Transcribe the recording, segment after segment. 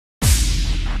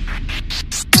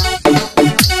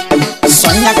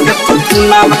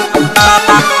चुनाव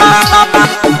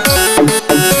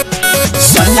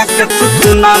सैया के तू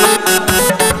चुनाव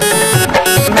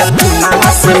मैं चुनाव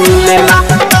से मिलेला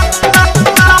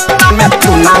मैं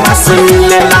चुनाव से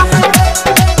मिलेला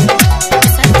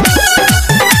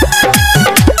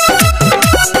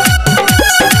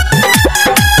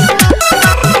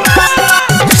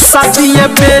साजिए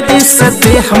बेरी से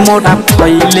देह मोरा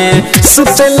फैले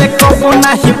सुतेले कबो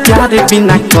नहीं प्यार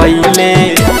बिना कइले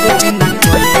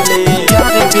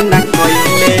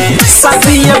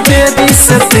साजिए बेरी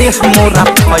से देह मोरा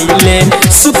फैले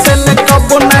सुतेले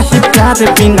कबो नहीं प्यार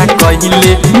बिना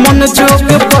कइले मन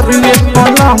जोग बरुए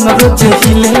पलंग रोज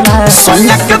हिलेला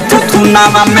सैया के तू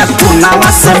चुनावा में चुनावा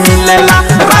से मिलेला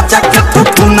राजा के तू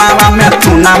चुनावा में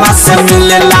चुनावा से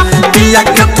मिलेला पिया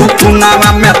के तू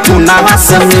चुनावा में चुनावा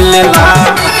से मिलेला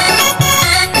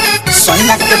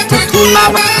सैया के तू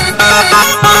चुनावा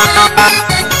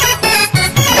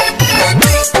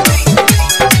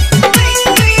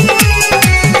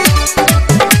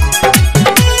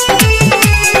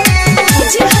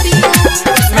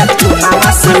मैं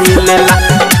चुनावा से मिलेला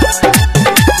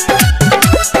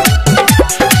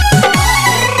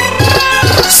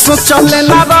सोचले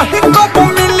ना रही कब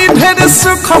मिली ढेर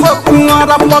सुख हो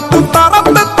कुंवारा पतु तरत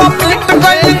तो मिट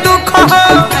गई दुख हो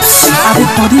अरे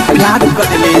तोरी प्यार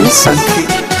करले सखी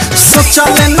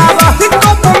सोचले ना रही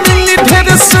कब मिली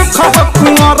ढेर सुख हो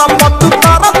कुंवारा पतु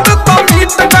तरत तो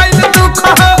मिट गई दुख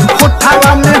हो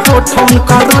होठावा में होठन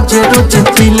का रोज रोज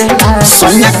पिलेला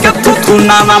सैया के तू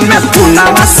चुनावा में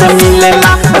चुनावा से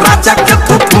मिलेला राजा के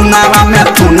तू चुनावा में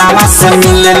चुनावा से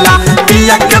मिलेला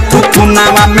पिया के तू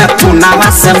चुनावा में चुनावा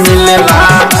से मिलेला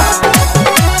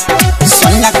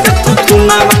सैया के तू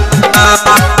चुनावा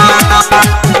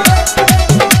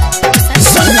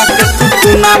सैया के तू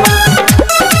चुनावा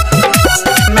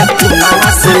में चुनावा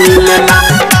से मिलेला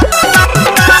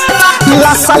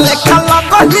लासा लेखा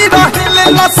लगही रहिले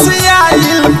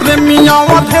लसियाइल प्रेमी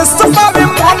अवधेश बाबे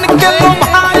मन के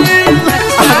लोभाइल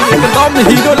एकदम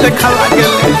हीरो लेखा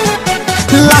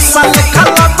लागेले लासा लेखा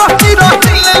लगही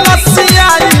रहिले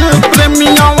लसियाइल प्रेमी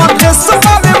अवधेश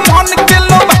बाबे मन के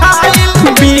लोभाइल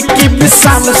विकी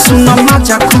विशाल सुन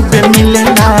मजा खूबे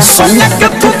मिलेला सैया के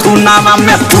तू चुनावा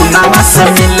में चुनावा से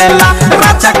मिलेला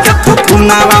राजा के तू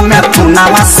चुनावा में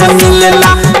चुनावा से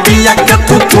मिलेला पिया के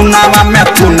तू चुनावा में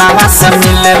चुनावा से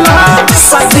मिलेला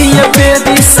साजिए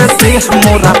बेरी से देह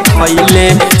मोरा फैले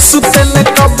सुतेले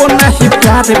कबो नहीं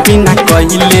प्यार बिना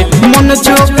कइले मन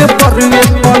जोग बरुए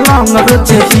पलंग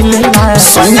रोज हिलेला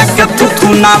सैया के तू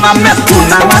चुनावा में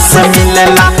चुनावा से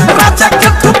मिलेला राजा के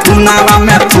तू चुनावा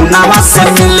में चुनावा से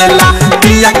मिलेला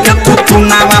पिया के तू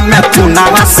चुनावा में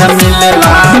चुनावा से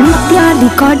मिलेला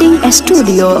रिकॉर्डिंग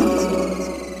स्टूडियो।